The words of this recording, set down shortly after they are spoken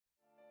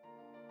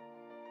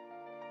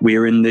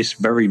We're in this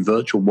very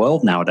virtual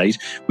world nowadays.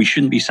 We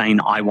shouldn't be saying,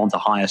 I want to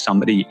hire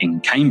somebody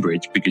in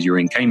Cambridge because you're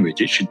in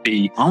Cambridge. It should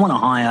be, I want to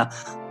hire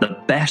the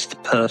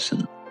best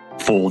person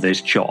for this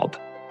job,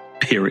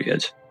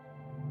 period.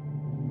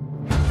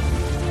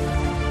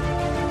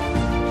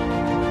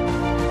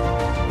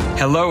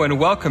 Hello and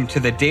welcome to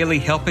the Daily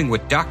Helping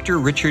with Dr.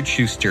 Richard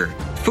Schuster.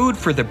 Food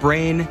for the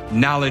brain,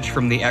 knowledge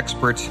from the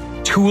experts,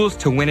 tools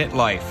to win at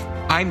life.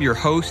 I'm your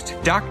host,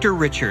 Dr.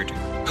 Richard.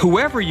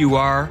 Whoever you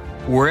are,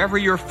 wherever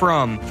you're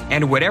from,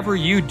 and whatever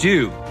you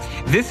do,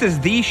 this is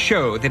the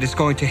show that is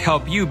going to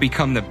help you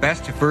become the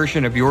best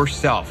version of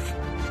yourself.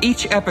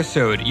 Each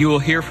episode, you will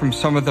hear from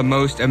some of the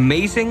most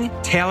amazing,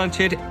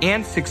 talented,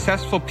 and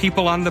successful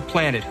people on the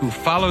planet who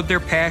followed their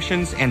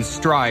passions and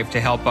strive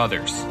to help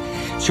others.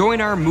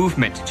 Join our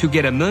movement to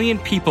get 1 million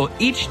people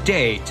each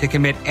day to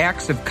commit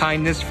acts of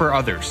kindness for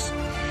others.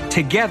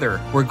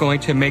 Together, we're going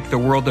to make the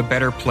world a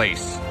better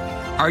place.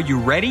 Are you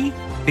ready?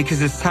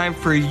 Because it's time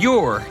for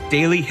your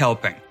Daily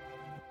Helping.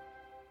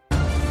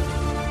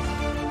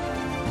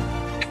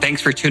 Thanks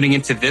for tuning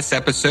into this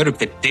episode of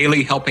the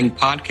Daily Helping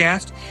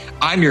Podcast.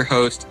 I'm your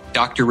host,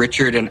 Dr.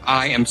 Richard, and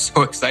I am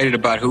so excited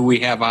about who we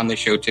have on the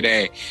show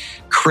today.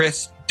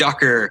 Chris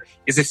Ducker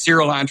is a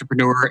serial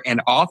entrepreneur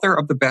and author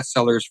of the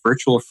bestsellers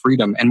Virtual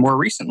Freedom and, more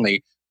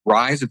recently,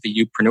 Rise of the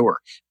Youpreneur.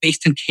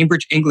 Based in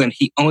Cambridge, England,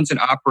 he owns and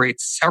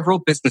operates several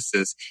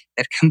businesses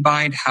that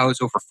combined house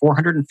over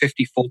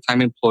 450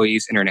 full-time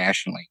employees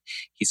internationally.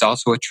 He's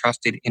also a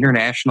trusted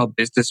international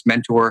business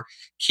mentor,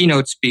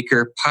 keynote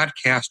speaker,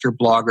 podcaster,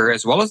 blogger,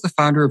 as well as the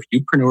founder of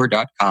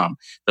Youpreneur.com,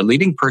 the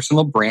leading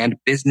personal brand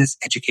business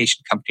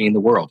education company in the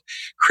world.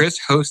 Chris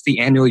hosts the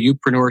annual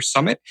Youpreneur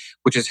Summit,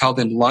 which is held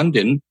in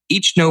London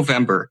each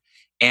November,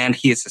 and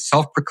he is the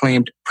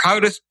self-proclaimed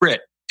proudest Brit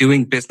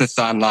doing business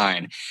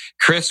online.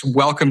 Chris,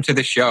 welcome to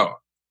the show.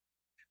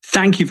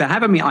 Thank you for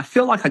having me. I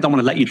feel like I don't want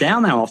to let you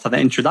down now after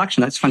that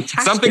introduction. That's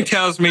fantastic. Something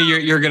tells me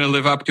you're going to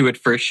live up to it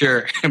for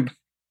sure.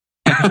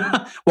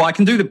 Well, I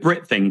can do the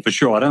Brit thing for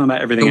sure. I don't know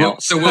about everything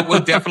else. So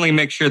we'll definitely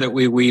make sure that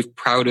we weave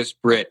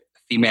proudest Brit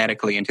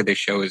thematically into this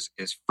show as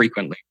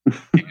frequently.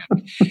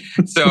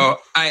 So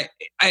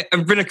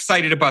I've been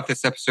excited about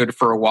this episode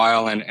for a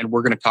while, and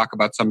we're going to talk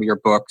about some of your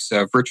books,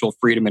 Virtual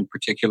Freedom in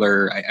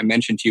particular. I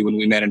mentioned to you when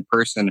we met in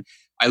person,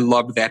 I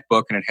loved that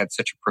book, and it had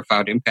such a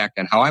profound impact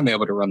on how I'm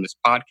able to run this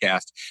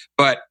podcast.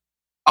 But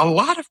a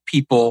lot of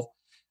people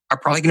are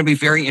probably going to be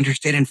very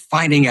interested in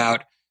finding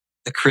out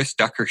the Chris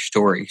Ducker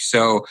story.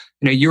 So,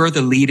 you're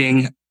the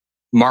leading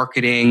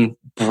marketing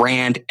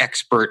brand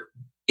expert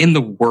in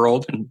the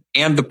world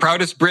and the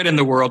proudest Brit in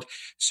the world.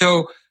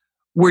 So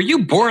were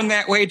you born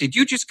that way? Did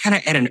you just kind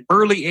of at an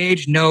early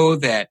age know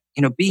that,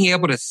 being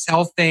able to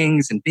sell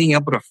things and being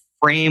able to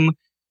frame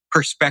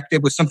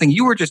perspective was something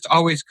you were just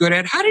always good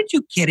at? How did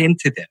you get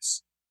into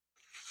this?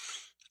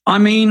 I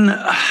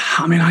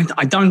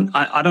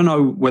don't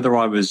know whether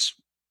I was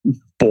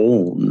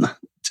born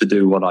to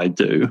do what I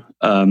do.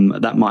 I'm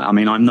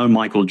no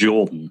Michael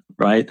Jordan,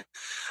 right?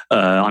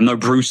 I'm no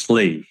Bruce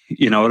Lee,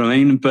 you know what I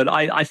mean? But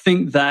I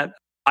think that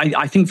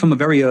I think from a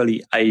very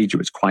early age, it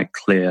was quite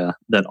clear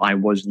that I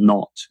was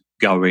not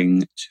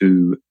going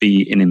to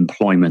be in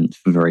employment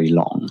for very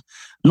long.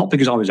 Not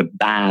because I was a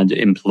bad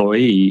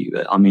employee.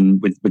 I mean,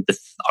 with the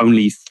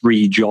only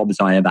 3 jobs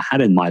I ever had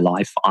in my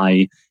life,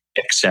 I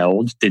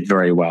excelled, did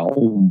very well,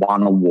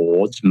 won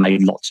awards,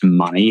 made lots of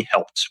money,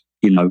 helped,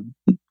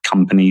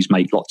 companies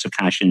make lots of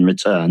cash in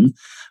return.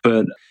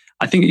 But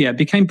I think, it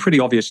became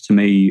pretty obvious to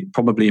me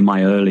probably in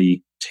my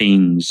early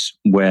teens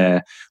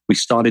where we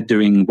started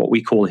doing what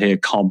we call here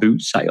car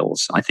boot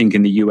sales. I think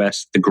in the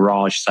US, the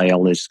garage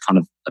sale is kind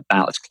of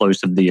about as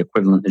close to the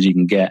equivalent as you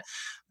can get,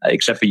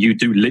 except for you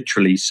do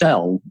literally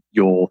sell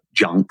your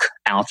junk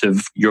out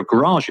of your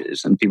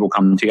garages and people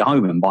come to your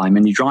home and buy them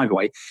in your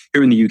driveway.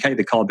 Here in the UK,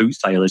 the car boot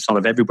sale is sort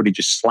of everybody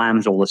just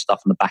slams all the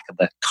stuff in the back of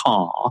their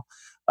car.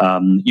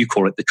 You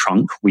call it the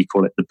trunk, we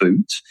call it the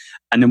boot.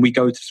 And then we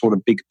go to sort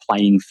of big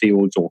playing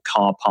fields or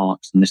car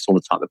parks and this sort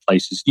of type of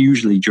places,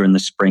 usually during the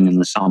spring and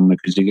the summer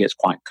because it gets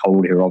quite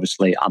cold here,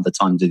 obviously, other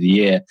times of the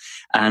year.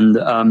 And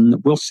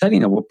we'll sell,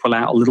 we'll pull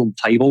out a little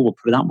table, we'll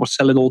put it out, we'll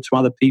sell it all to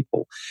other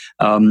people.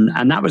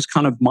 And that was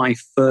kind of my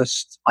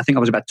first, I think I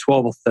was about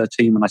 12 or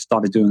 13 when I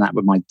started doing that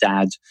with my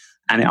dad.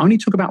 And it only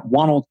took about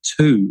 1 or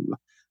 2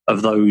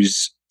 of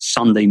those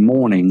Sunday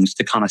mornings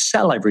to kind of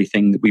sell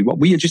everything that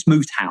we had just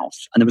moved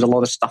house and there was a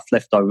lot of stuff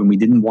left over and we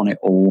didn't want it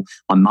all.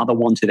 My mother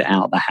wanted it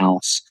out of the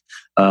house.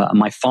 And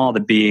my father,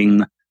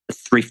 being the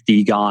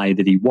thrifty guy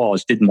that he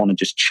was, didn't want to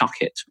just chuck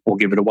it or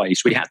give it away.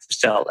 So we had to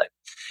sell it.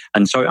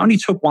 And so it only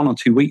took 1 or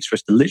 2 weeks for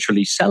us to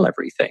literally sell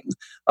everything.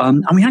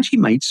 And we actually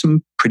made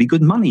some pretty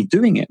good money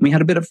doing it. We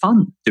had a bit of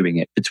fun doing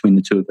it between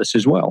the two of us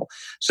as well.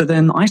 So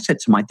then I said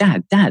to my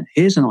dad,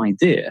 here's an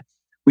idea.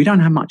 We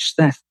don't have much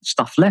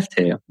stuff left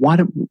here. Why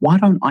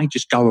don't I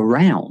just go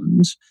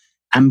around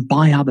and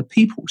buy other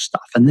people's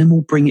stuff, and then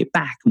we'll bring it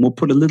back and we'll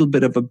put a little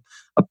bit of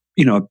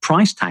a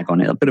price tag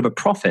on it, a bit of a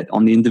profit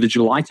on the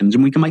individual items,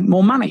 and we can make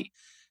more money.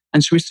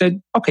 And so we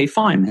said, okay,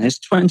 fine, there's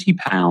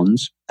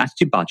 £20. That's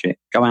your budget.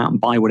 Go out and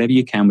buy whatever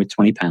you can with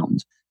 £20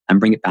 and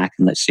bring it back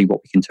and let's see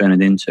what we can turn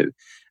it into.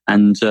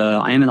 And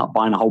I ended up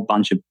buying a whole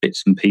bunch of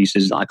bits and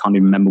pieces. I can't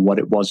even remember what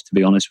it was, to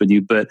be honest with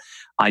you. But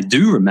I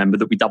do remember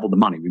that we doubled the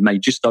money. We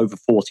made just over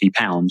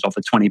 £40 off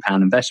a £20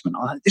 investment.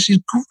 This is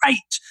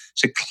great.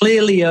 So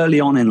clearly early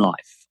on in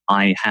life,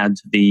 I had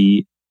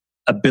the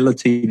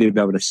ability to be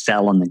able to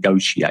sell and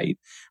negotiate.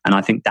 And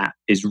I think that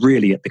is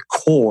really at the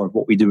core of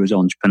what we do as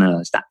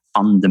entrepreneurs. That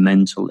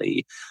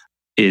fundamentally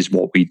is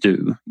what we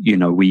do. You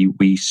know,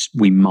 we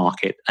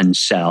market and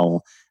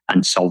sell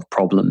and solve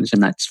problems.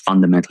 And that's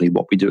fundamentally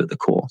what we do at the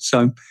core.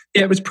 So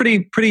yeah, it was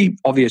pretty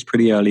obvious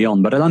pretty early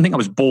on, but I don't think I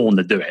was born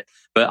to do it.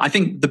 But I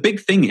think the big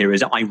thing here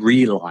is that I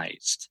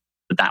realized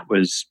that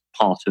was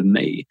part of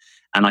me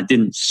and I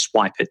didn't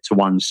swipe it to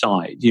one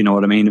side. You know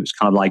what I mean? It was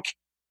kind of like,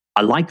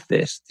 I like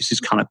this. This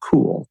is kind of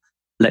cool.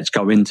 Let's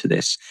go into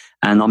this.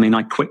 And I mean,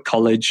 I quit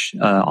college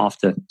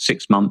after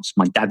 6 months.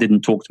 My dad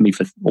didn't talk to me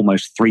for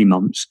almost 3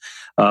 months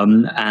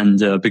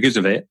because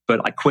of it.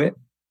 But I quit,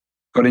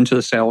 got into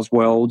the sales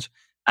world,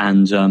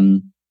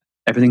 and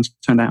everything's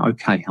turned out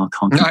okay. I can't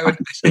complain.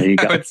 So there you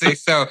go. I would say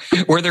so.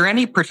 Were there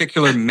any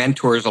particular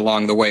mentors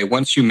along the way?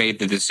 Once you made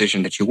the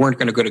decision that you weren't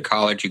going to go to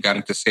college, you got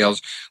into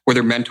sales, were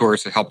there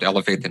mentors that helped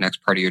elevate the next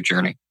part of your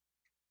journey?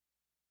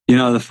 You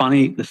know, the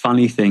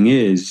funny thing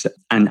is,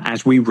 and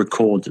as we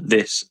record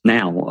this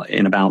now,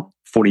 in about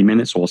 40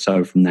 minutes or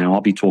so from now,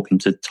 I'll be talking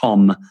to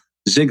Tom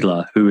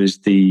Ziglar, who is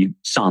the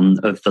son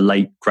of the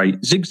late,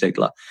 great Zig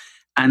Ziglar.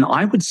 And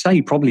I would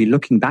say, probably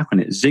looking back on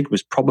it, Zig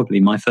was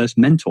probably my first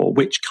mentor,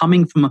 which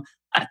coming from,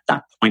 at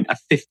that point, a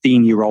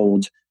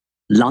 15-year-old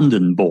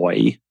London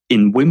boy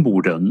in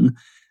Wimbledon,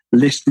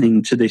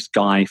 listening to this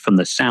guy from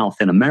the South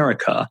in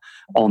America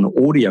on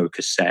audio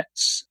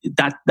cassettes,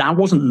 that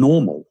wasn't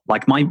normal.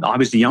 Like I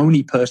was the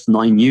only person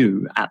I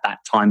knew at that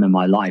time in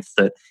my life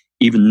that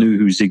even knew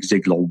who Zig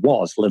Ziglar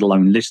was, let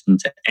alone listened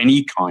to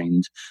any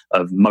kind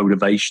of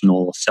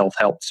motivational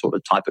self-help sort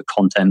of type of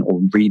content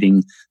or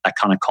reading that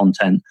kind of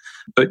content.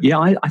 But yeah,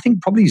 I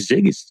think probably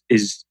Zig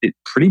it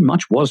pretty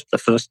much was the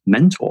first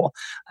mentor.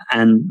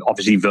 And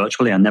obviously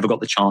virtually, I never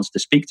got the chance to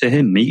speak to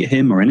him, meet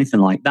him or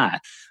anything like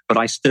that. But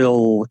I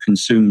still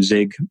consume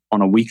Zig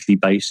on a weekly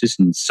basis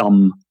in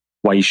some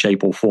way,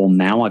 shape or form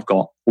now. I've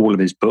got all of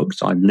his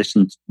books. I've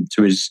listened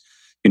to his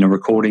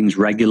recordings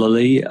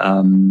regularly.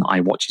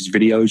 I watch his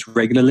videos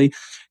regularly.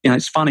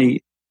 It's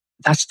funny,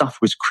 that stuff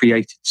was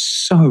created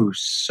so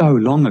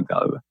long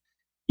ago,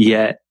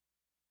 yet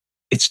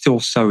it's still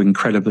so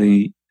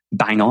incredibly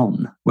bang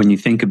on when you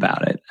think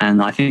about it.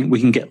 And I think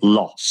we can get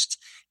lost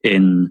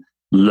in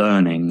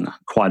learning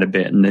quite a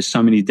bit. And there's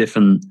so many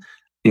different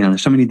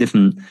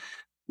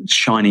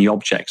shiny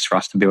objects for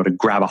us to be able to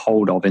grab a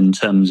hold of in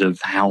terms of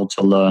how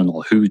to learn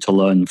or who to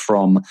learn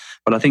from.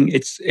 But I think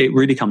it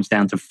really comes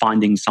down to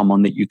finding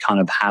someone that you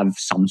kind of have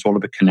some sort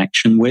of a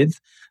connection with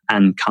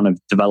and kind of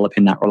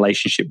developing that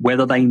relationship,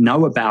 whether they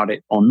know about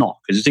it or not.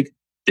 Because Zig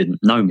didn't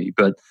know me,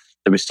 but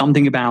there was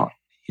something about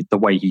the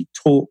way he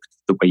talked,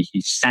 the way he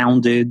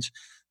sounded,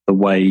 the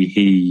way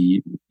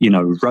he,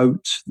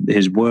 wrote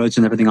his words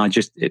and everything.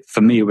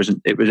 For me, it was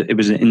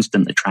an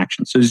instant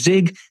attraction. So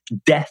Zig,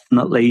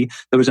 definitely.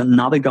 There was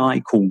another guy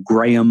called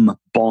Graham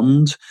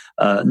Bond,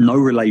 no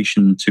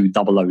relation to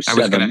 007. I was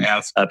going to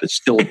ask. But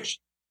still,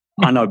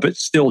 I know, but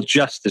still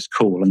just as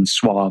cool and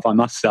suave, I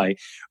must say.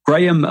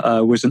 Graham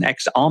was an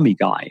ex-army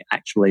guy,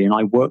 actually, and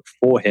I worked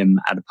for him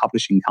at a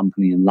publishing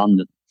company in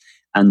London.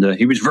 And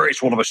he was very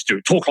sort of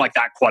astute, talk like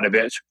that quite a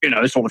bit,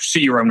 sort of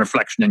see your own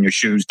reflection in your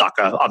shoes,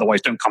 ducker,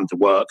 otherwise don't come to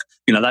work,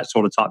 that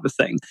sort of type of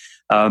thing.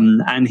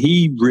 And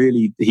he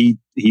really, he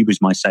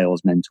was my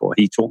sales mentor.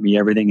 He taught me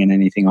everything and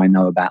anything I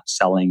know about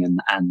selling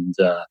and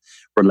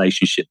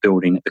relationship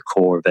building at the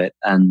core of it.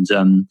 And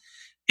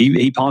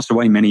he passed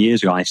away many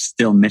years ago. I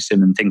still miss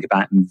him and think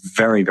about him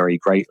very, very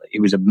greatly. He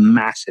was a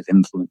massive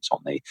influence on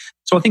me.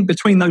 So I think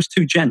between those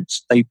two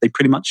gents, they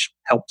pretty much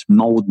helped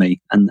mold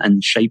me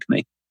and shape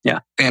me.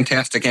 Yeah.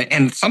 Fantastic.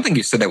 And something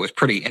you said that was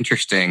pretty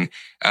interesting.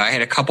 I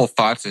had a couple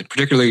thoughts, and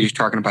particularly you're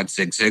talking about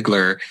Zig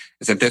Ziglar,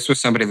 is that this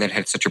was somebody that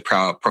had such a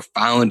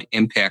profound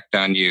impact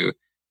on you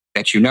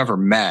that you never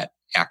met,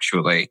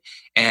 actually.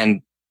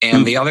 And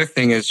the other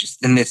thing is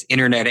just in this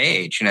internet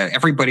age,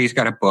 everybody's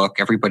got a book,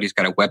 everybody's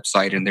got a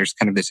website, and there's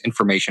kind of this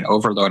information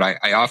overload.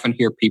 I often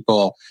hear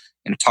people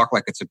talk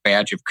like it's a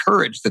badge of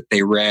courage that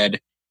they read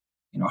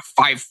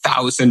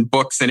 5,000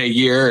 books in a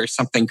year or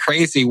something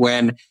crazy,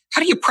 when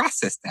how do you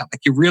process that?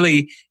 Like you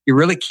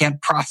really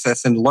can't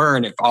process and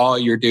learn if all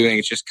you're doing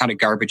is just kind of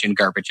garbage in,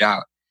 garbage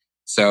out.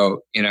 So,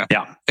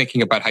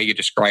 thinking about how you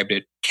described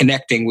it,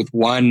 connecting with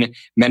one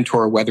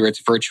mentor, whether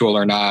it's virtual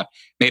or not,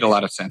 made a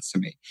lot of sense to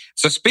me.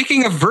 So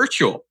speaking of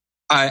virtual,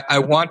 I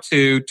want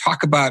to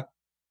talk about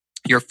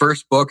your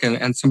first book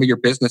and some of your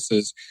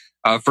businesses,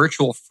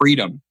 Virtual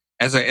Freedom.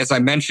 As I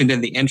mentioned in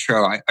the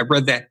intro, I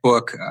read that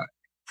book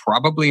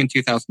probably in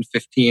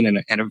 2015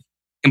 and have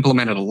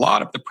implemented a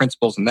lot of the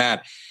principles in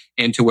that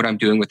into what I'm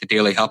doing with the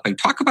Daily Helping.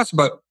 Talk about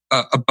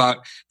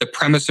about the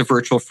premise of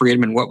Virtual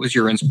Freedom, and what was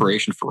your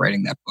inspiration for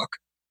writing that book?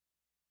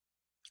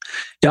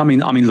 Yeah, I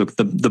mean, look,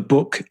 the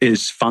book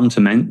is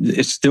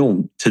it's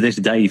still to this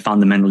day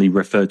fundamentally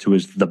referred to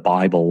as the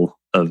Bible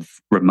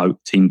of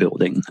remote team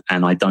building,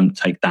 and I don't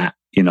take that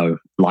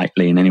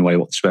lightly in any way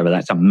whatsoever.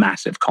 That's a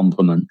massive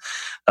compliment.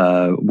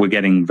 We're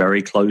getting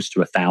very close to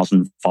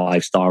 1,000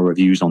 5-star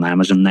reviews on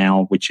Amazon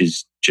now, which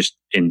is just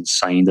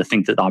insane to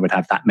think that I would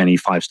have that many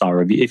 5-star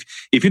reviews.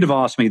 If you'd have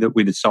asked me that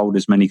we'd have sold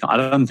as many, I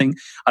don't think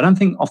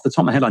off the top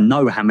of my head I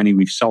know how many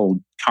we've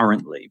sold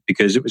currently,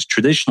 because it was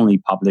traditionally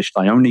published.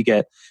 I only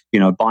get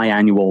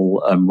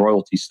biannual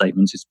royalty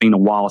statements. It's been a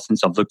while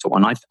since I've looked at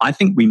one. I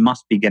think we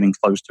must be getting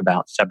close to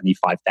about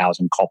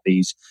 75,000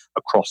 copies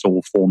across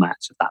all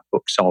formats of that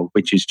book sold,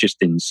 which is just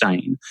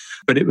insane.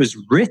 But it was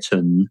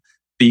written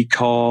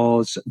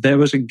because there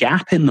was a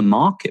gap in the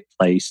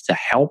marketplace to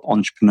help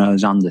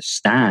entrepreneurs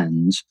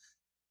understand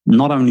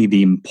not only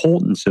the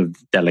importance of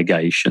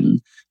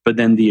delegation, but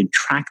then the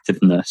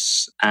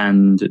attractiveness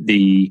and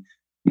the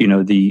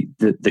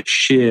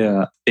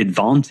sheer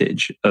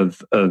advantage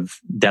of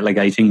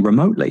delegating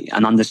remotely,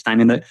 and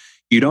understanding that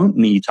you don't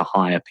need to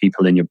hire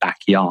people in your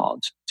backyard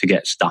to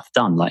get stuff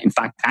done. Like, in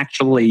fact,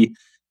 actually,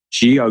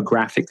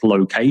 geographic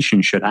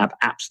location should have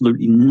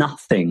absolutely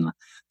nothing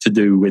to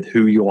do with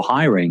who you're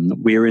hiring.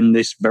 We're in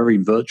this very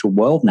virtual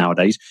world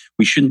nowadays.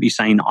 We shouldn't be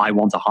saying, I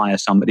want to hire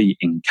somebody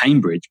in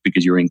Cambridge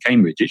because you're in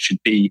Cambridge. It should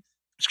be,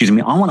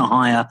 I want to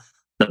hire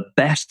the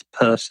best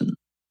person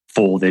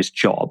for this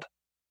job,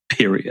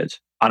 period.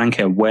 I don't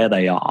care where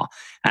they are.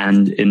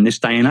 And in this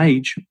day and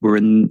age,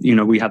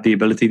 we have the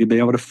ability to be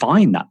able to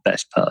find that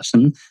best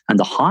person and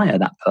to hire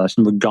that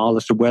person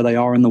regardless of where they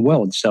are in the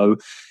world. So,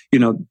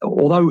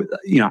 although,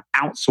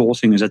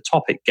 outsourcing as a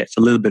topic gets a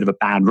little bit of a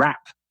bad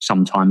rap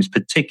sometimes,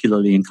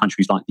 particularly in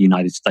countries like the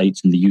United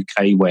States and the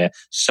UK, where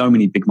so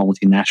many big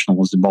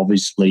multinationals have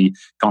obviously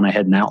gone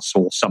ahead and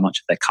outsourced so much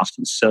of their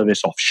customer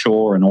service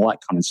offshore and all that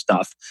kind of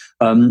stuff.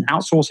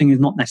 Outsourcing is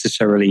not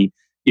necessarily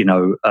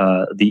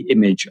the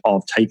image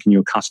of taking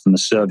your customer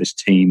service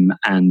team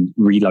and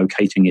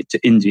relocating it to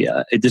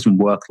India. It doesn't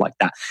work like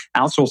that.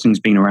 Outsourcing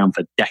has been around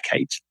for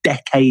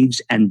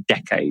decades and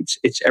decades.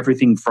 It's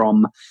everything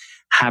from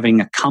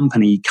having a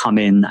company come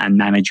in and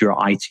manage your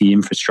IT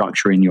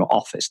infrastructure in your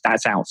office.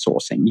 That's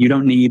outsourcing. You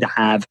don't need to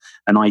have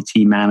an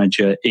IT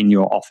manager in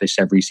your office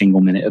every single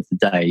minute of the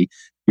day.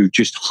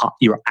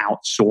 You're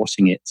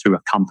outsourcing it to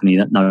a company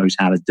that knows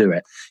how to do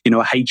it.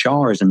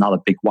 HR is another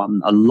big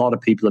one. A lot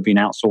of people have been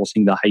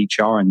outsourcing their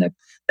HR and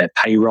their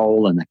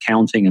payroll and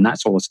accounting and that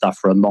sort of stuff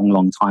for a long,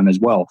 long time as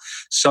well.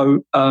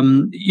 So, I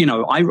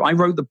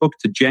wrote the book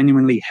to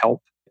genuinely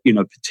help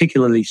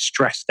particularly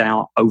stressed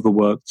out,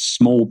 overworked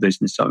small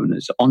business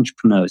owners,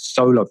 entrepreneurs,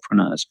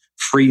 solopreneurs,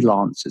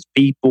 freelancers,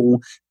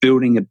 people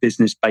building a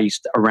business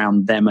based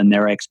around them and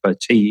their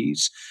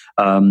expertise,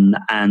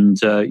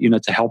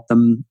 to help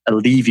them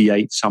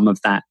alleviate some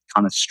of that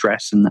kind of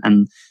stress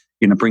and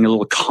bring a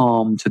little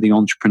calm to the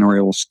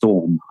entrepreneurial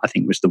storm, I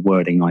think was the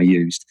wording I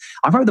used.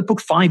 I wrote the book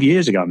 5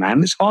 years ago,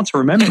 man. It's hard to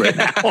remember it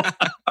now.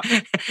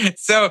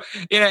 So,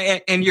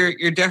 and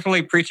you're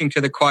definitely preaching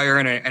to the choir.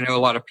 And I know a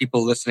lot of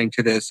people listening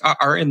to this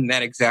are in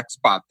that exact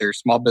spot. They're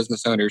small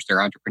business owners,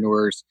 they're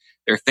entrepreneurs,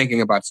 they're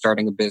thinking about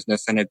starting a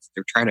business, and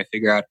they're trying to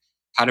figure out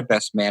how to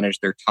best manage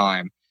their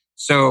time.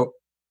 So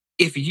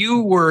if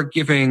you were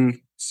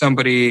giving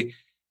somebody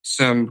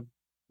some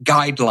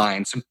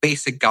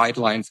basic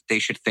guidelines that they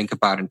should think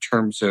about in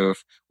terms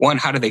of, one,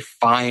 how do they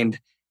find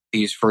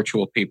these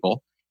virtual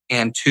people?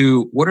 And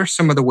two, what are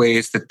some of the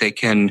ways that they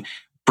can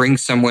bring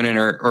someone in,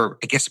 or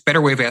I guess a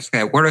better way of asking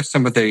that, what are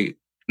some of the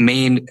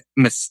main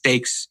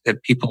mistakes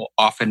that people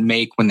often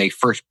make when they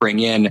first bring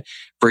in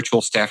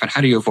virtual staff, and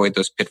how do you avoid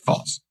those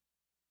pitfalls?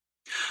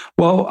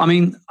 Well,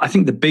 I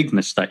think the big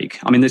mistake,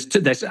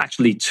 there's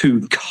actually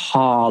two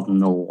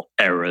cardinal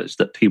errors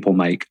that people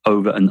make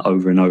over and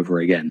over and over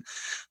again.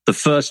 The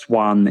first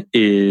one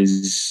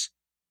is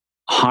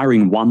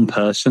hiring one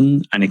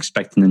person and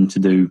expecting them to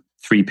do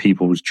 3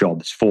 people's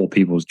jobs, 4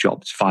 people's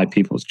jobs, 5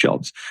 people's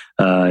jobs.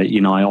 I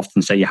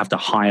often say you have to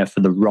hire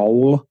for the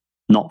role,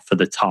 not for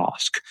the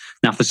task.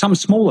 Now, for some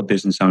smaller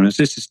business owners,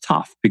 this is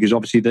tough because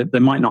obviously they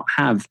might not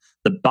have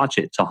the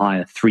budget to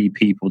hire 3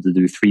 people to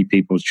do 3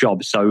 people's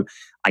jobs. So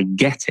I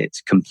get it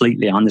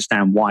completely. I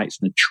understand why it's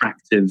an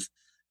attractive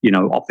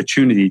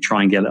opportunity to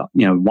try and get,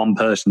 one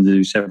person to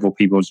do several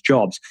people's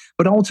jobs.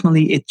 But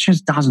ultimately, it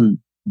just doesn't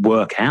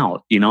work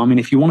out.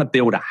 If you want to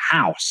build a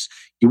house,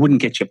 you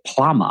wouldn't get your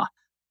plumber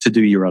to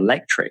do your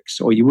electrics,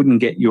 or you wouldn't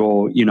get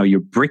your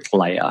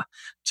bricklayer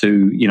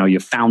to, your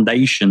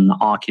foundation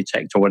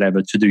architect or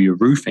whatever to do your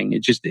roofing.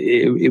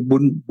 It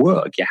wouldn't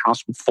work. Your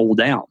house would fall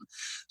down.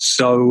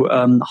 So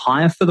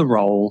hire for the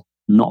role,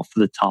 not for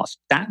the task.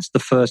 That's the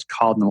first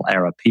cardinal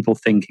error. People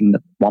thinking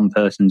that one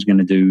person's going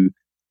to do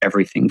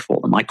everything for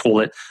them. I call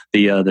it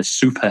the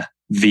super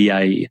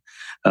VA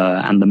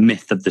and the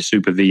myth of the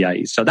super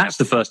VA. So that's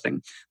the first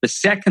thing. The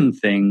second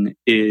thing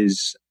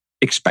is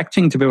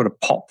expecting to be able to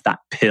pop that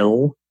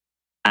pill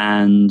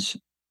and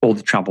all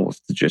the troubles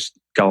to just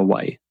go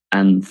away.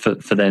 and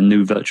for their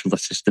new virtual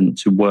assistant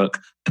to work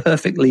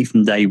perfectly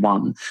from day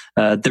one.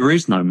 There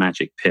is no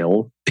magic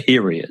pill,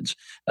 period,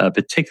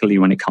 particularly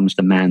when it comes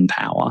to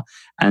manpower.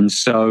 And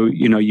so,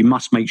 you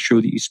must make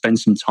sure that you spend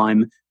some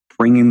time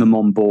bringing them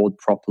on board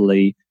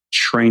properly,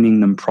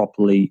 training them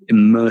properly,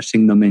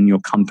 immersing them in your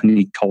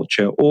company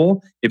culture, or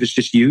if it's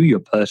just you,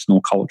 your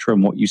personal culture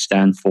and what you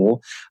stand for,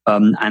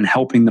 and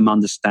helping them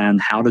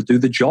understand how to do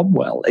the job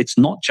well. It's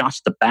not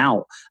just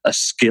about a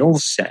skill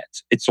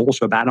set. It's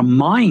also about a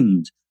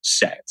mind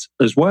set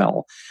as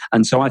well.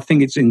 And so I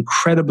think it's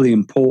incredibly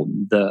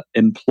important that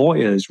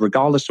employers,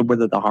 regardless of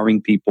whether they're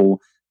hiring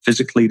people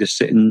physically to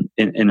sit in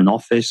an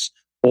office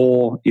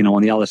or,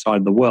 on the other side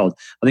of the world,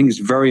 I think it's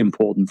very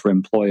important for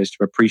employers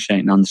to appreciate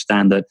and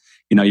understand that,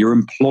 your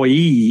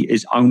employee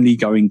is only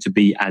going to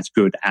be as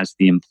good as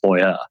the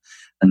employer.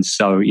 And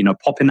so,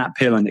 popping that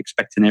pill and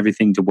expecting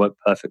everything to work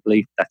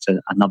perfectly, that's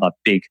another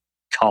big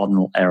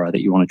cardinal error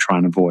that you want to try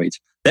and avoid.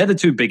 They're the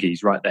two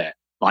biggies right there,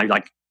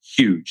 like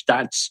huge.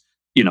 That's,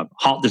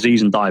 heart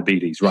disease and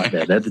diabetes right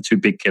there. They're the two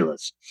big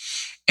killers.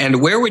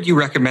 And where would you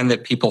recommend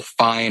that people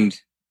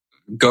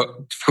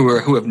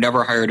who have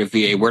never hired a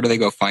VA? Where do they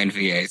go find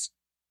VAs?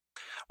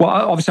 Well,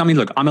 obviously,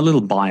 look, I'm a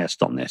little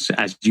biased on this,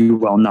 as you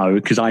well know,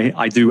 because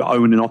I do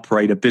own and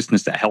operate a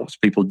business that helps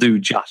people do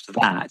just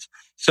that.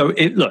 So,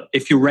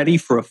 if you're ready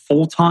for a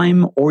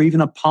full-time or even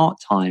a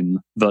part-time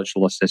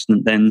virtual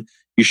assistant, then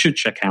you should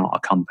check out our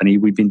company.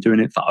 We've been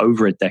doing it for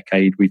over a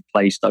decade. We've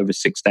placed over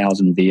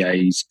 6,000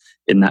 VAs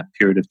in that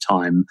period of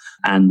time.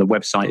 And the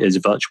website is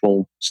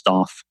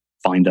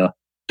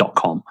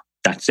virtualstafffinder.com.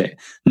 That's it.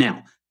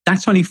 Now,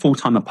 that's only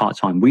full-time or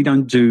part-time. We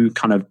don't do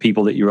kind of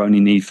people that you only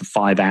need for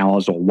 5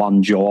 hours or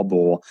one job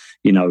or,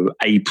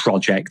 a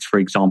project, for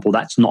example.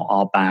 That's not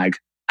our bag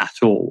at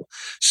all.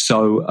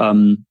 So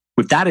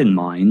with that in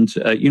mind,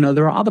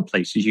 there are other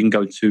places you can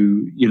go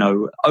to,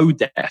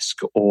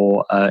 Odesk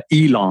or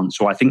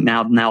Elance, or I think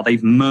now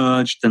they've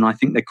merged and I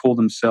think they call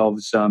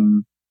themselves,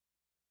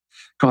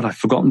 I've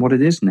forgotten what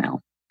it is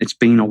now. It's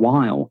been a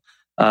while.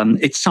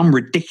 It's some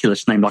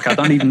ridiculous name. Like I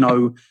don't even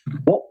know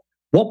what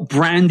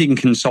branding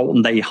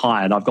consultant they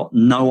hired. I've got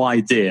no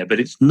idea, but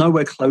it's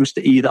nowhere close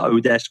to either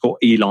Odesk or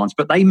Elance.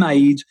 But they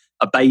made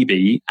a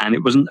baby and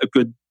it wasn't a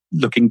good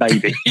looking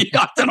baby.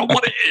 I don't know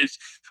what it is,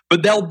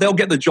 but they'll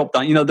get the job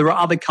done. There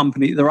are other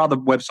companies, there are other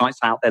websites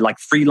out there like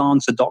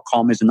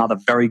freelancer.com is another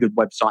very good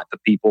website for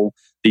people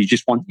that you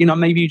just want,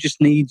 maybe you just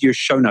need your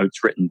show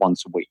notes written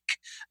once a week.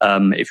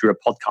 If you're a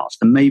podcast,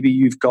 and maybe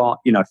you've got,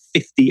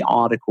 50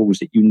 articles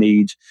that you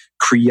need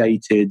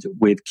created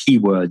with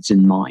keywords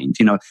in mind,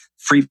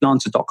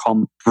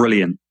 freelancer.com,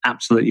 brilliant,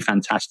 absolutely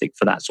fantastic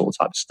for that sort of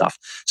type of stuff.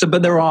 So,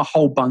 but there are a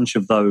whole bunch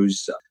of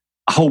those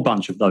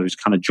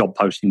kind of job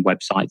posting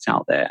websites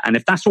out there. And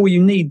if that's all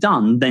you need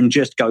done, then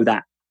just go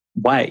that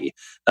way.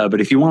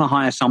 But if you want to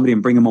hire somebody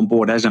and bring them on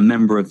board as a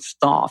member of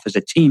staff, as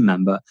a team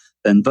member,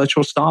 then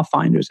Virtual Staff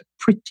Finder is a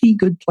pretty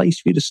good place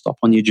for you to stop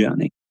on your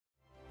journey.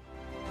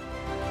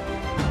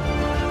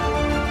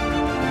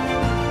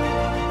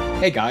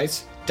 Hey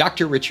guys,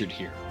 Dr. Richard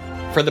here.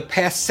 For the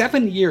past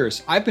 7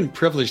 years, I've been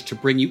privileged to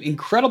bring you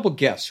incredible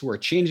guests who are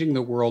changing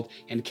the world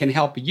and can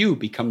help you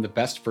become the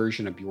best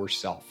version of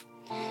yourself.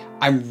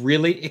 I'm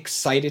really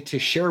excited to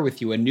share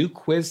with you a new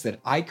quiz that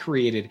I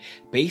created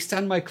based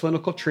on my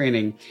clinical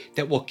training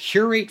that will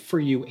curate for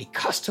you a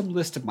custom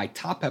list of my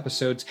top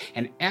episodes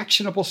and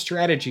actionable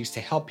strategies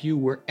to help you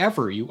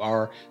wherever you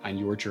are on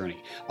your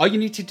journey. All you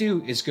need to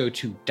do is go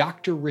to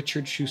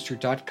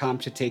drrichardschuster.com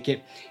to take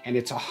it, and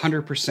it's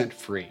 100%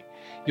 free.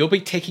 You'll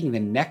be taking the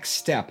next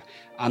step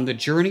on the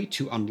journey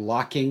to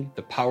unlocking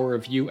the power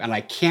of you, and I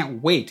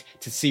can't wait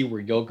to see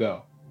where you'll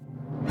go.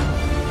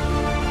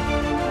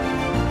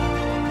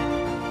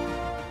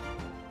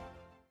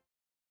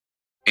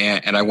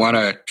 And I want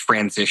to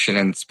transition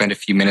and spend a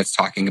few minutes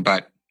talking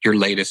about your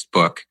latest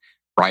book,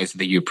 Rise of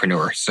the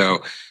Youpreneur.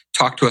 So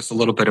talk to us a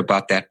little bit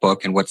about that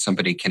book and what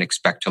somebody can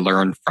expect to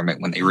learn from it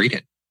when they read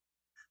it.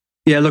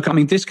 Yeah, look,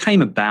 this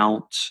came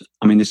about,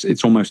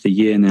 it's almost a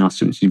year now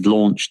since you've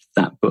launched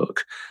that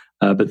book.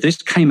 But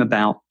this came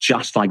about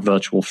just like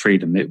Virtual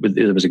Freedom.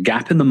 There was a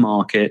gap in the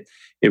market.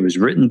 It was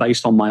written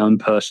based on my own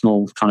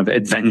personal kind of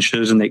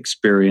adventures and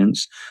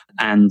experience.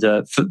 And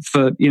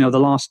for the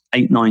last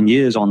 8-9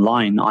 years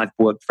online, I've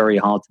worked very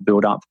hard to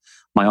build up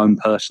my own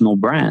personal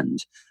brand.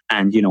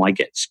 And, I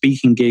get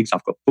speaking gigs.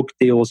 I've got book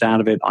deals out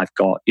of it. I've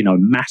got,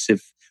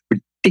 massive,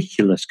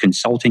 ridiculous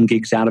consulting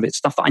gigs out of it.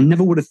 Stuff that I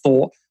never would have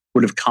thought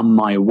would have come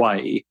my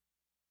way.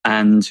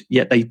 And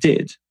yet they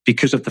did,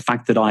 because of the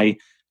fact that I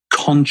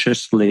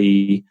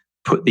consciously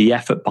put the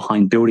effort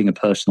behind building a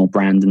personal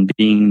brand and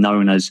being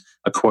known as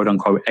a quote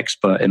unquote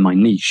expert in my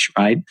niche,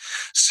 right?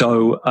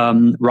 So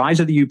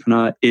Rise of the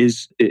Youpreneur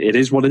is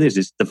what it is.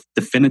 It's the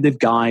definitive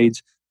guide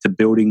to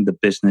building the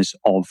business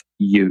of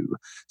you.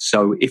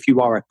 So if you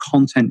are a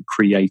content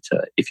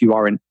creator, if you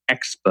are an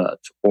expert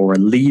or a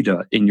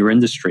leader in your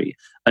industry,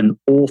 an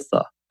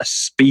author, a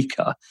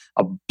speaker,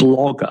 a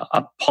blogger,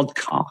 a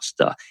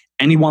podcaster,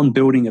 anyone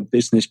building a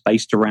business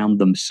based around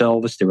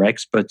themselves, their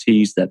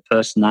expertise, their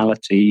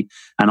personality,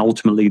 and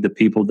ultimately the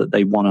people that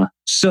they want to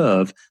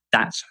serve.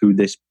 That's who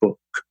this book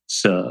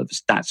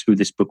serves. That's who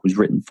this book was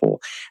written for.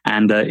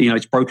 And,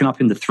 it's broken up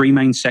into three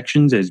main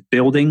sections. There's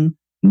building,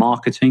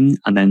 marketing,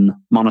 and then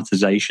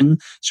monetization.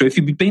 So if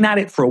you've been at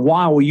it for a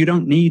while, you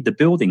don't need the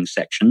building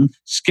section.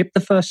 Skip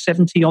the first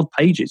 70 odd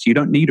pages. You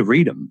don't need to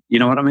read them. You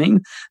know what I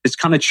mean? It's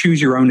kind of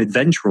choose your own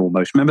adventure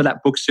almost. Remember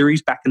that book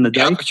series back in the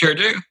day? Yeah, sure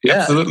do.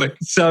 Yeah. Absolutely.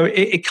 So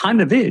it kind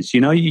of is,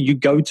 you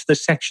go to the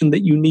section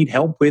that you need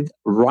help with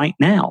right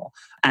now.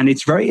 And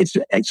it's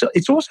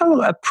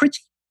also a pretty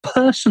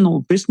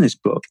personal business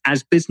book,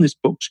 as business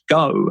books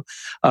go.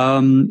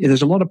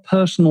 There's a lot of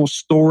personal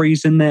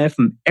stories in there,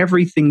 from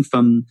everything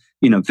from,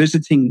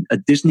 visiting a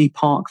Disney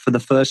park for the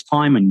first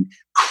time and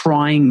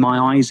crying my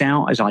eyes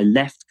out as I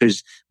left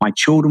because my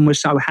children were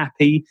so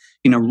happy,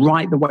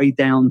 right the way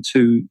down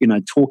to,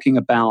 talking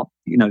about,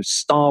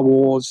 Star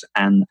Wars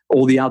and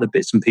all the other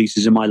bits and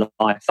pieces in my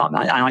life. And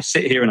I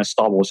sit here in a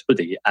Star Wars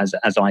hoodie as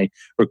I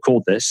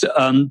record this.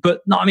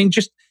 But no, I mean,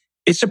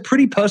 it's a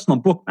pretty personal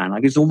book, man.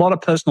 Like, there's a lot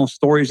of personal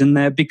stories in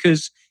there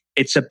because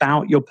it's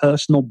about your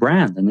personal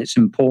brand, and it's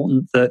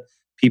important that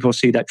people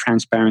see that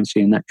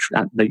transparency and that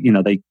they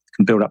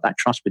can build up that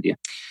trust with you.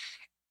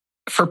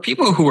 For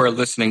people who are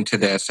listening to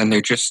this and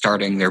they're just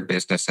starting their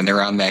business and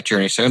they're on that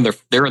journey, so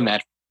they're in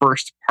that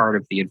first part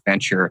of the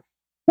adventure,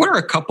 what are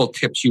a couple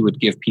tips you would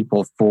give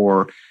people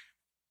for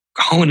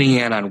honing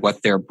in on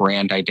what their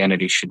brand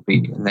identity should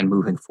be and then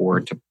moving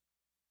forward to?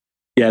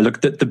 Yeah,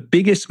 look, the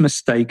biggest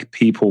mistake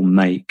people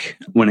make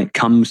when it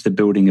comes to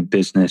building a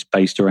business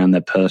based around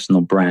their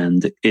personal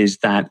brand is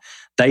that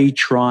they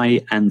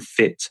try and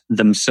fit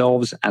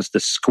themselves as the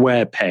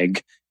square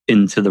peg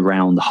into the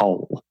round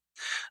hole.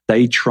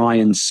 They try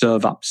and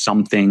serve up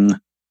something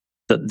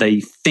that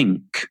they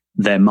think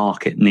their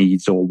market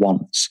needs or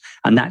wants.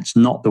 And that's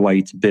not the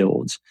way to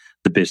build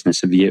the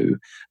business of you.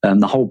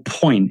 The whole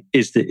point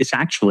is that it's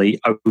actually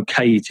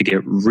okay to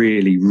get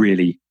really,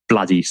 really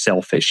bloody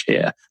selfish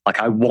here. Like,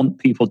 I want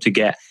people to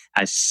get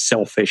as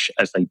selfish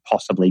as they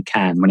possibly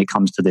can when it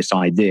comes to this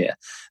idea,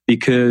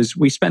 because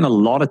we spend a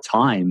lot of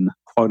time,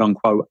 quote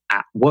unquote,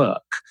 at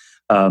work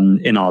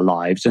in our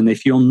lives. And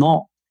if you're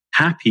not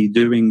happy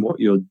doing what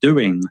you're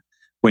doing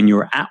when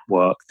you're at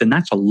work, then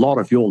that's a lot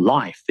of your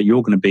life that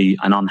you're going to be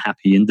an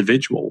unhappy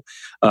individual.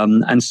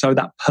 And so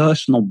that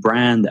personal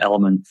brand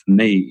element for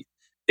me,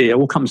 it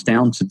all comes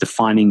down to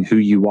defining who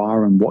you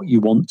are and what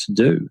you want to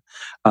do.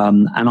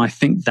 And I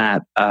think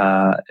that,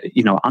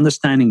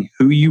 understanding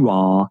who you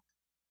are,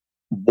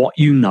 what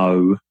you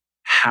know,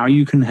 how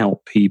you can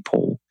help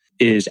people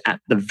is at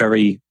the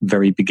very,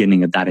 very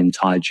beginning of that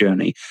entire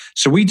journey.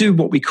 So we do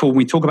what we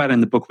talk about in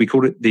the book, we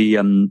call it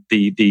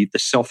the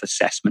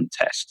self-assessment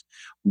test,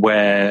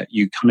 where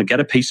you kind of get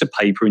a piece of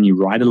paper and you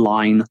write a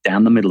line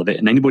down the middle of it.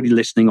 And anybody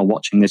listening or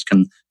watching this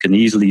can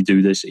easily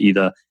do this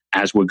either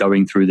as we're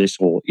going through this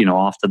or,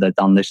 after they're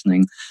done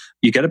listening.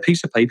 You get a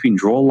piece of paper and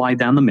draw a line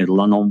down the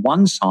middle. And on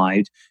one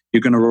side,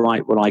 you're going to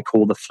write what I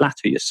call the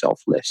flatter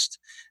yourself list.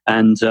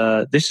 And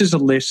this is a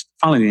list,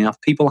 funnily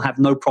enough, people have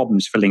no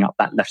problems filling up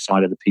that left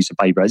side of the piece of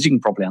paper, as you can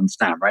probably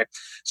understand, right?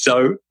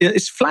 So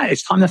it's flat.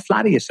 It's time to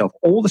flatter yourself.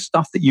 All the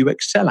stuff that you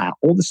excel at,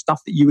 all the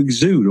stuff that you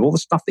exude, all the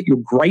stuff that you're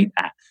great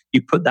at,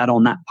 you put that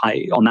on that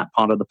page, on that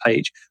part of the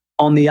page.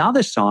 On the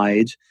other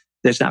side,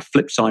 there's that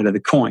flip side of the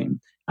coin.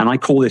 And I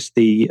call this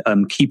the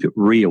keep it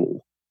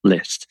real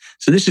list.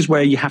 So this is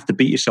where you have to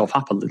beat yourself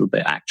up a little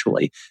bit,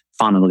 actually,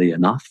 funnily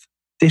enough.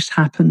 This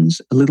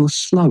happens a little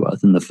slower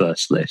than the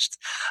first list.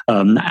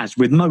 As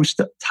with most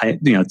type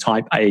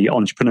A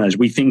entrepreneurs,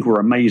 we think we're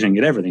amazing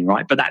at everything,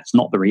 right? But that's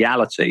not the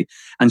reality.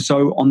 And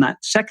so on that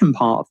second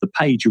part of the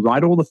page, you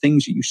write all the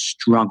things that you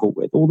struggle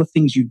with, all the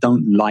things you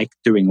don't like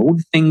doing, all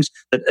the things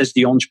that as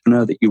the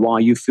entrepreneur that you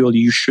are, you feel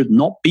you should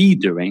not be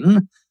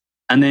doing.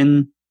 And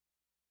then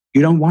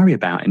you don't worry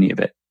about any of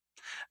it.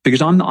 Because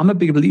I'm a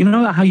big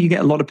believer, how you get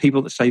a lot of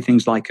people that say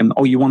things like,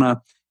 you want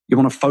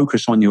to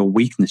focus on your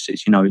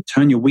weaknesses,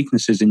 turn your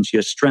weaknesses into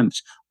your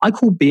strengths. I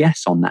call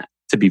BS on that,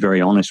 to be very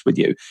honest with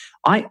you.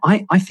 I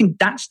think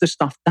that's the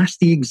stuff, that's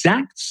the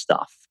exact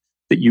stuff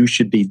that you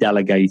should be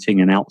delegating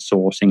and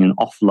outsourcing and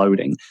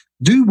offloading.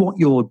 Do what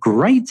you're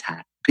great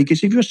at,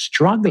 because if you're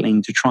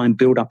struggling to try and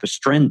build up a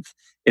strength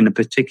in a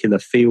particular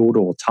field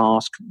or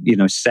task,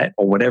 set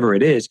or whatever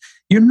it is,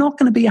 you're not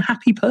going to be a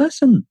happy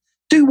person.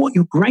 Do what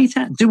you're great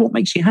at. Do what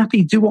makes you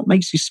happy. Do what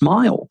makes you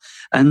smile.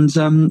 And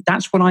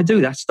that's what I do.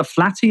 That's the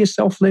flatter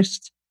yourself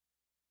list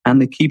and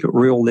the keep it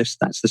real list.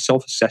 That's the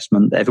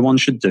self-assessment that everyone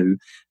should do.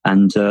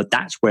 And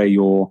that's where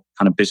your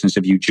kind of business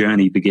of you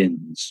journey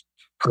begins.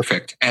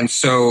 Perfect. And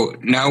so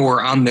now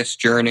we're on this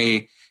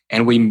journey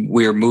and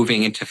we're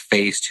moving into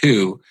phase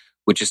 2,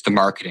 which is the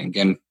marketing.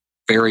 And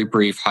very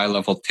brief,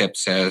 high-level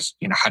tips as,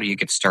 how do you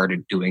get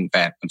started doing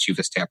that once you've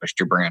established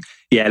your brand?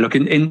 Yeah, look,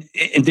 in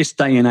this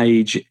day and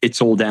age, it's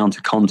all down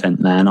to content,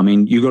 man. I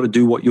mean, you got to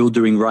do what you're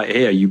doing right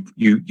here.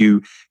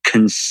 You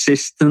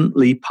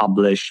consistently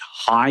publish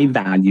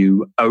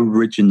high-value,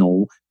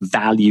 original,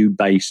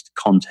 value-based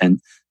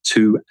content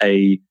to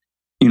a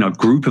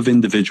group of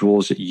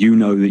individuals that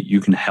that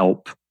you can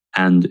help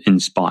and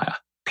inspire.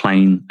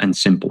 Plain and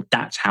simple.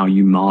 That's how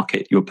you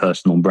market your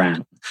personal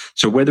brand.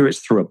 So whether it's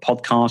through a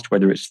podcast,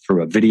 whether it's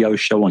through a video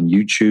show on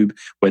YouTube,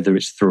 whether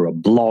it's through a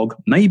blog,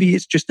 maybe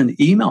it's just an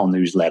email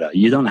newsletter.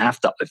 You don't have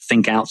to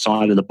think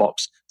outside of the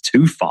box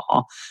too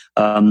far.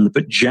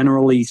 But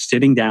generally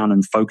sitting down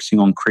and focusing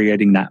on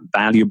creating that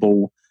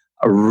valuable,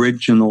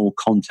 original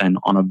content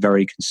on a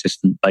very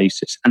consistent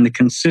basis. And the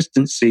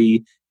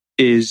consistency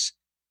is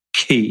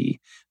key,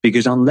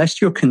 because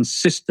unless you're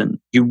consistent,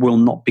 you will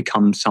not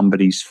become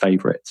somebody's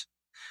favorite.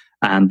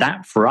 And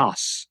that for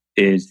us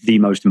is the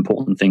most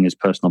important thing as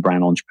personal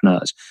brand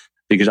entrepreneurs.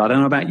 Because I don't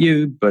know about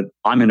you, but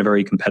I'm in a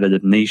very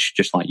competitive niche,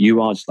 just like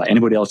you are, just like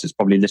anybody else that's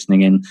probably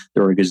listening in.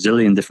 There are a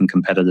gazillion different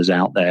competitors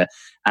out there.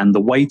 And the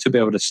way to be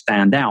able to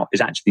stand out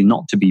is actually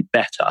not to be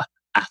better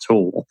at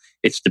all.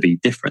 It's to be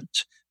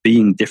different.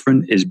 Being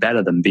different is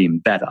better than being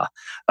better.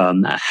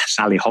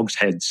 Sally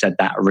Hogshead said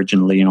that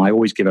originally, and I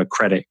always give her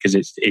credit because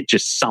it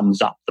just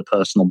sums up the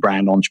personal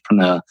brand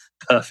entrepreneur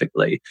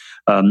perfectly.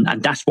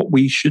 And that's what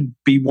we should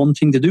be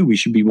wanting to do. We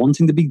should be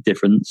wanting to be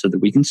different so that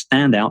we can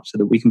stand out, so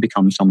that we can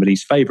become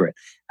somebody's favorite.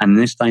 And in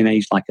this day and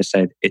age, like I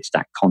said, it's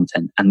that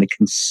content, and the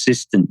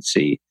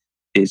consistency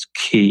is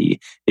key.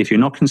 If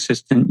you're not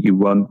consistent, you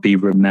won't be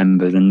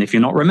remembered. And if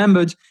you're not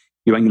remembered,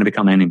 you ain't going to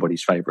become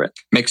anybody's favorite.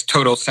 Makes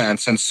total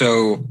sense. And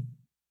so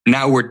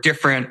now we're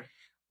different,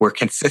 we're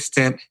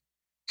consistent.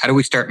 How do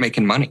we start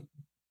making money?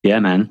 Yeah,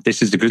 man,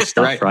 this is the good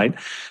stuff, right?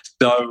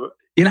 So,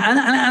 and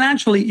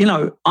actually,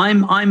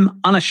 I'm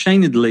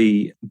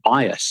unashamedly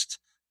biased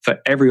for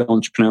every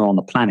entrepreneur on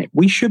the planet.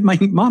 We should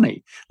make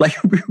money. Like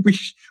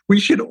we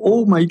should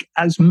all make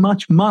as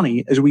much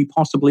money as we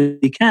possibly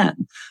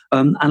can.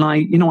 And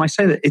I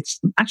say that it's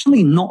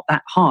actually not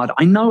that hard.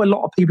 I know a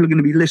lot of people are going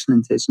to be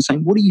listening to this and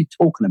saying, "What are you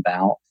talking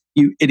about?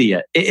 You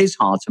idiot. It is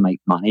hard to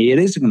make money. It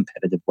is a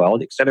competitive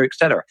world, et cetera, et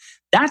cetera."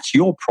 That's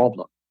your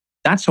problem.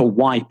 That's a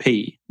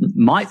YP.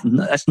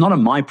 That's not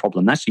my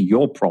problem. That's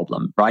your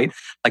problem, right?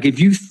 Like if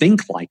you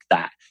think like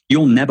that,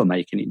 you'll never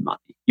make any money.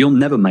 You'll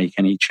never make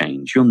any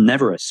change. You'll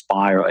never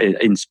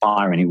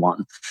inspire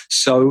anyone.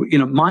 So,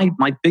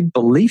 my big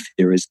belief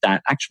here is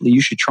that actually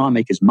you should try and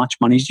make as much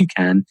money as you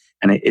can.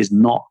 And it is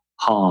not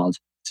hard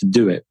to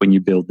do it when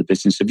you build the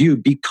business of you.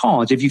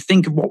 Because if you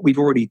think of what we've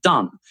already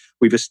done,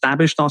 we've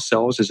established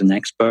ourselves as an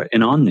expert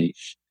in our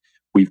niche.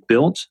 We've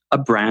built a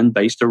brand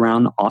based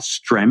around our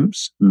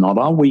strengths, not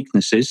our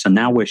weaknesses. So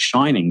now we're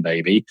shining,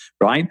 baby,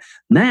 right?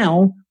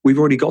 Now we've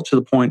already got to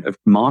the point of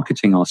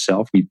marketing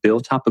ourselves. We've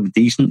built up a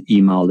decent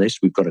email list.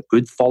 We've got a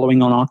good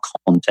following on our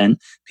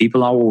content.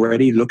 People are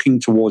already looking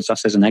towards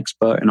us as an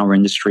expert in our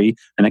industry,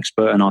 an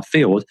expert in our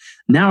field.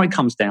 Now it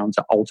comes down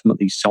to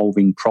ultimately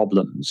solving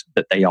problems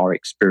that they are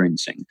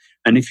experiencing.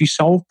 And if you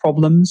solve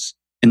problems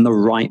in the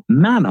right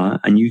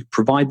manner and you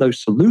provide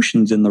those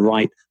solutions in the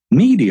right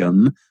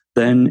medium,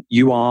 then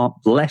you are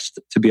blessed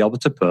to be able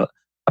to put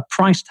a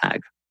price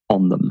tag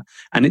on them.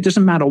 And it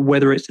doesn't matter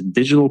whether it's a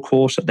digital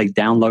course that they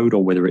download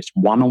or whether it's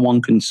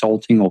one-on-one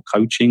consulting or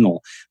coaching, or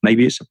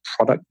maybe it's a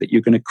product that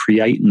you're going to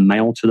create and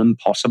mail to them.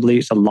 Possibly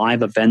it's a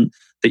live event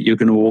that you're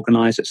going to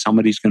organize that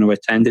somebody's going to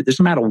attend. It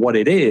doesn't matter what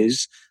it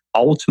is.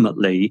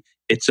 Ultimately,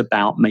 it's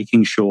about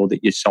making sure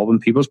that you're solving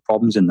people's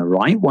problems in the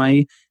right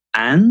way.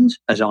 And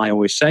as I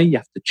always say, you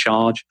have to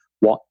charge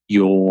what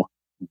you're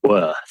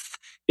worth.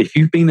 If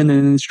you've been in an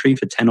industry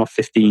for 10 or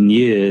 15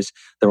 years,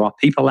 there are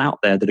people out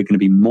there that are going to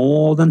be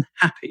more than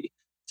happy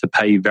to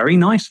pay very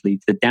nicely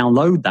to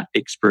download that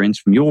experience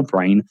from your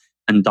brain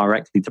and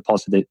directly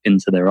deposit it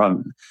into their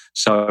own.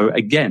 So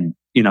again,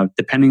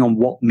 depending on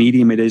what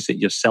medium it is that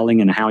you're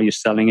selling and how you're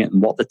selling it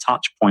and what the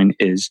touch point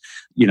is,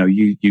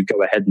 you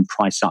go ahead and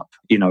price up,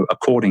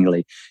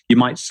 accordingly. You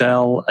might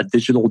sell a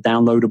digital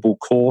downloadable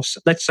course.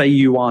 Let's say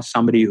you are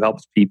somebody who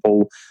helps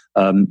people,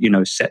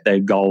 set their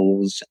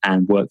goals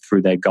and work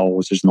through their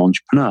goals as an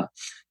entrepreneur.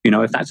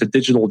 If that's a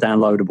digital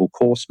downloadable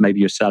course,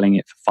 maybe you're selling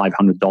it for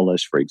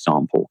 $500, for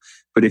example.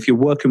 But if you're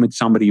working with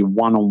somebody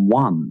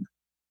one-on-one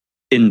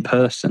in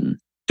person,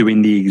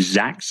 doing the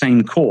exact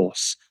same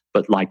course,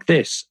 but like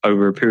this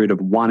over a period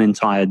of one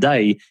entire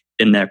day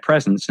in their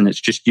presence, and it's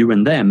just you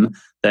and them,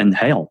 then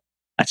hell,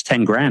 that's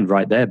 10 grand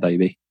right there,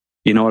 baby.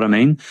 You know what I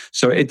mean?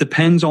 So it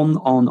depends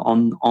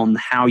on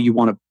how you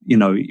want to,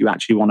 you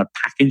actually want to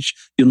package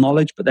your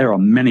knowledge, but there are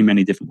many,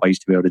 many different ways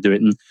to be able to do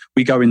it. And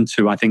we go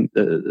into, I think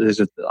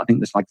there's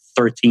like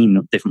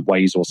 13 different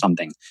ways or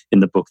something in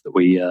the book that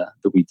we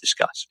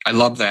discuss. I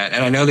love that.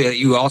 And I know that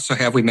you also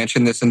have, we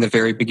mentioned this in the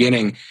very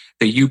beginning,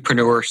 the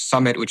Youpreneur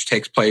Summit, which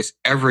takes place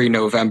every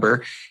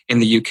November in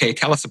the UK.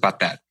 Tell us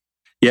about that.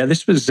 Yeah,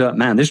 this was a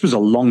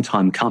long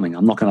time coming.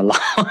 I'm not going to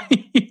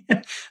lie.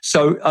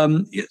 So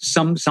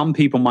some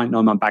people might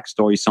know my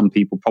backstory. Some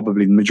people,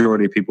 probably the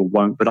majority of people,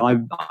 won't. But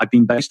I've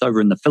been based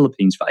over in the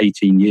Philippines for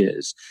 18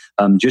 years.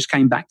 Just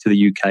came back to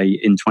the UK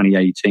in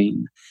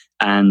 2018,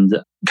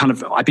 and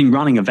I've been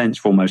running events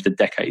for almost a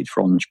decade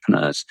for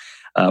entrepreneurs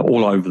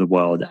all over the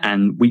world.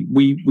 And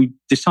we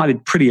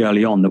decided pretty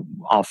early on that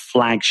our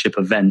flagship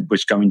event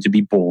was going to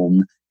be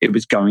born. It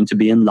was going to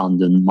be in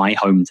London, my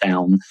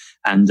hometown.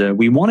 And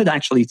we wanted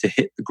actually to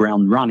hit the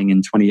ground running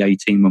in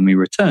 2018 when we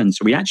returned.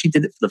 So we actually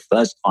did it for the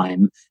first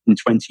time in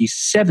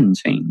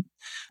 2017.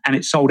 And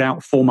it sold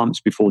out 4 months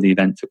before the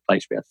event took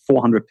place. We had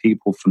 400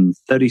 people from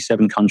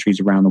 37 countries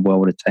around the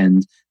world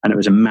attend, and it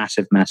was a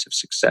massive, massive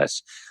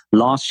success.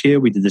 Last year,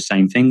 we did the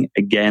same thing.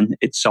 Again,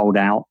 it sold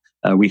out.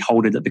 We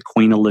hold it at the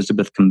Queen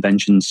Elizabeth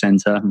Convention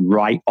Centre,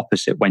 right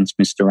opposite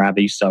Westminster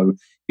Abbey. So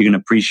you can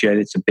appreciate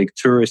it's a big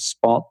tourist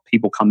spot.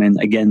 People come in,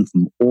 again,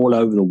 from all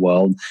over the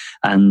world.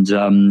 And,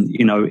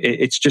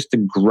 it's just a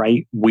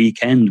great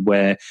weekend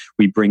where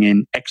we bring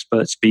in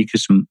expert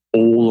speakers from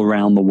all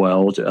around the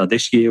world.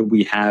 This year,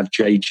 we have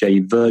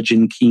JJ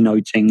Virgin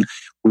keynoting.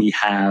 We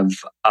have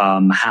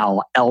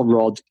Hal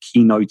Elrod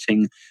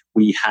keynoting.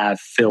 We have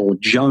Phil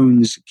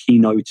Jones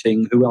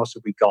keynoting. Who else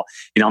have we got?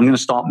 I'm going to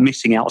start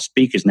missing out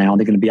speakers now, and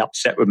they're going to be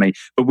upset with me.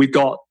 But we've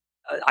got,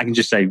 I can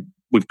just say,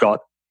 we've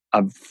got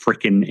a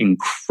freaking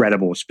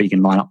incredible speaking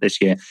lineup this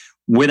year.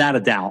 Without a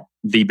doubt,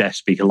 the best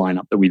speaker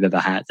lineup that we've ever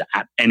had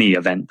at any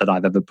event that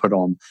I've ever put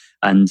on.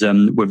 And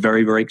we're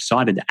very, very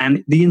excited.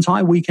 And the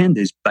entire weekend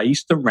is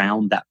based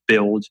around that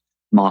build,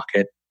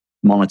 market,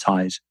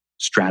 monetize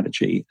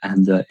strategy.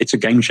 And it's a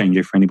game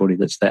changer for anybody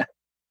that's there.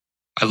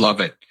 I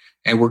love it.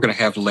 And we're going to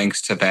have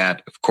links to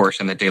that, of course,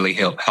 in the Daily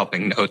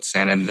Helping Notes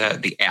and in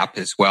the app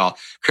as well.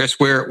 Chris,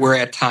 we're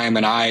at time,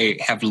 and I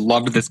have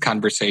loved this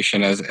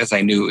conversation as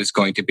I knew it was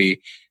going to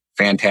be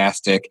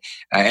fantastic.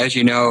 As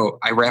you know,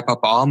 I wrap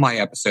up all my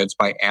episodes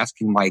by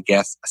asking my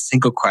guests a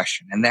single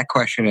question. And that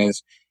question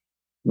is,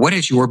 what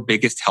is your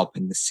biggest help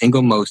in the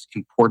single most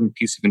important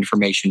piece of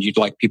information you'd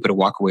like people to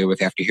walk away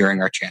with after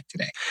hearing our chat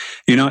today?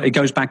 It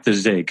goes back to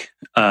Zig.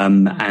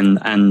 And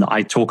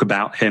I talk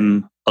about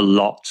him a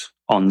lot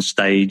on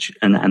stage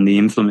and the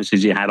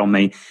influences he had on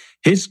me.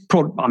 He's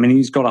got a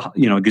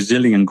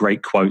gazillion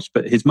great quotes,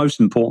 but his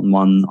most important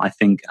one, I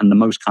think, and the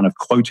most kind of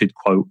quoted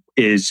quote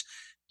is,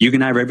 you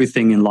can have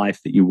everything in life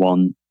that you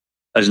want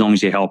as long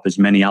as you help as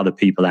many other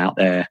people out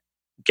there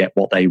get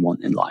what they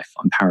want in life.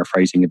 I'm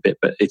paraphrasing a bit,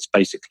 but it's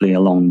basically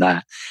along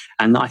that.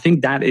 And I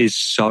think that is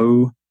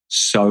so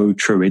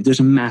true. It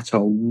doesn't matter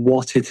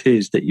what it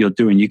is that you're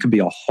doing. You could be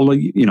a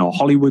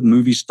Hollywood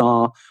movie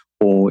star,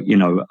 or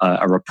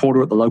a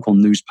reporter at the local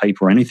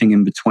newspaper, or anything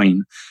in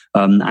between.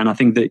 And I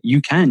think that you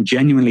can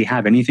genuinely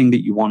have anything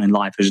that you want in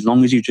life as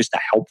long as you're just a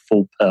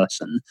helpful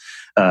person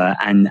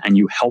and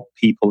you help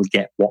people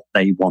get what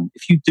they want.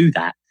 If you do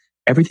that,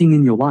 everything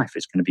in your life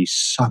is going to be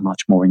so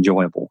much more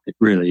enjoyable. It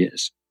really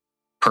is.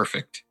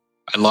 Perfect.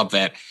 I love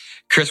that.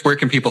 Chris, where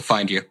can people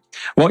find you?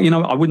 Well,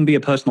 I wouldn't be a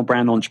personal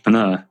brand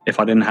entrepreneur if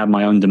I didn't have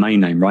my own domain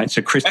name, right?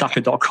 So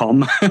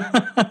chrisducker.com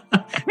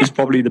is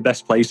probably the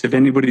best place. If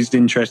anybody's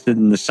interested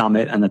in the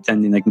summit and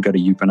attending, they can go to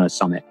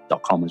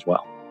youpreneur.summit.com as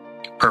well.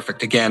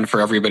 Perfect. Again,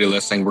 for everybody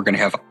listening, we're going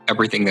to have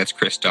everything that's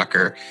Chris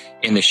Ducker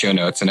in the show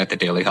notes and at the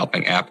Daily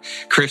Helping app.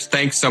 Chris,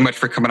 thanks so much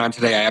for coming on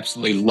today. I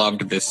absolutely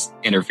loved this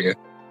interview.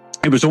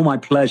 It was all my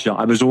pleasure.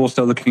 I was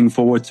also looking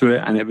forward to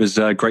it, and it was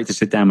great to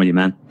sit down with you,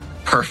 man.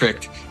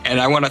 Perfect.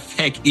 And I want to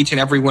thank each and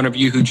every one of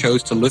you who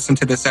chose to listen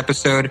to this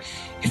episode.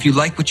 If you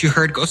like what you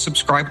heard, go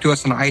subscribe to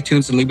us on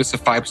iTunes and leave us a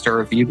 5-star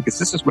review, because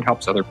this is what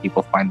helps other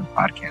people find the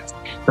podcast.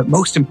 But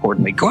most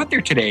importantly, go out there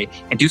today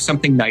and do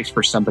something nice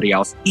for somebody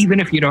else, even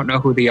if you don't know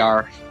who they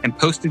are, and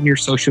post it in your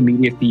social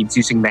media feeds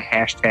using the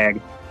hashtag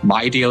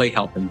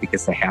 #MyDailyHelping,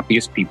 because the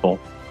happiest people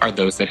are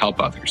those that help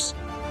others.